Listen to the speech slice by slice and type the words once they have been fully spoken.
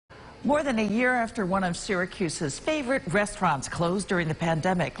More than a year after one of Syracuse's favorite restaurants closed during the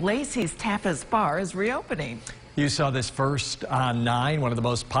pandemic, Laci's Tapas bar is reopening. You saw this first on 9, one of the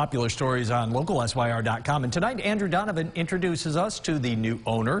most popular stories on localsyr.com. And tonight, Andrew Donovan introduces us to the new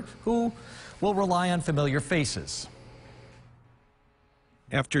owner, who will rely on familiar faces.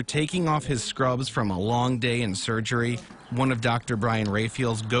 After taking off his scrubs from a long day in surgery, one of Dr. Brian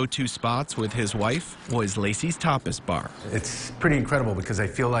Rayfield's go-to spots with his wife was Laci's Tapas bar. It's pretty incredible because I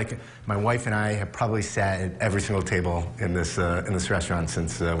feel like my wife and I have probably sat at every single table in this restaurant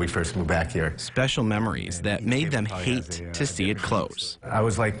since we first moved back here. Special memories that made them hate to see it close. I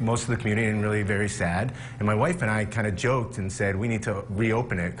was like most of the community and really very sad. And my wife and I kind of joked and said, we need to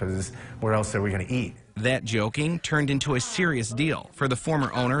reopen it because where else are we going to eat? That joking turned into a serious deal for the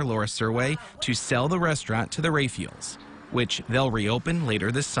former owner, Laura Surway, to sell the restaurant to the Rayfields, which they'll reopen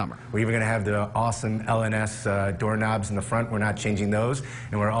later this summer. We're even going to have the awesome LNS doorknobs in the front. We're not changing those.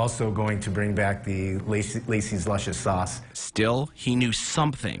 And we're also going to bring back the Laci's Luscious Sauce. Still, he knew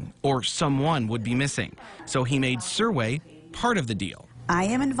something or someone would be missing, so he made Surway part of the deal. I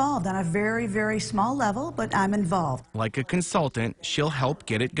am involved on a very, very small level, but I'm involved. Like a consultant, she'll help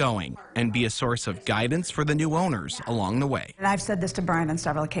get it going and be a source of guidance for the new owners along the way. And I've said this to Brian on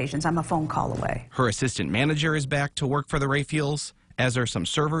several occasions. I'm a phone call away. Her assistant manager is back to work for the Rayfields, as are some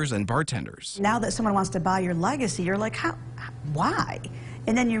servers and bartenders. Now that someone wants to buy your legacy, you're like, why?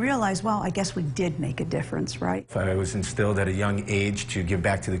 And then you realize, well, I guess we did make a difference, right? I was instilled at a young age to give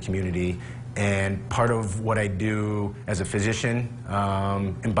back to the community. And part of what I do as a physician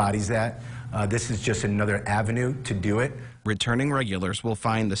embodies that. This is just another avenue to do it. Returning regulars will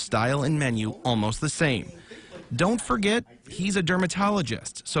find the style and menu almost the same. Don't forget, he's a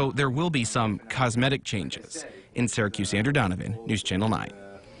dermatologist, so there will be some cosmetic changes. In Syracuse, Andrew Donovan, News Channel 9.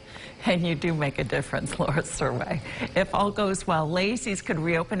 And you do make a difference, Laura Surway. If all goes well, Laci's could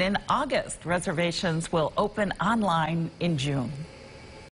reopen in August. Reservations will open online in June.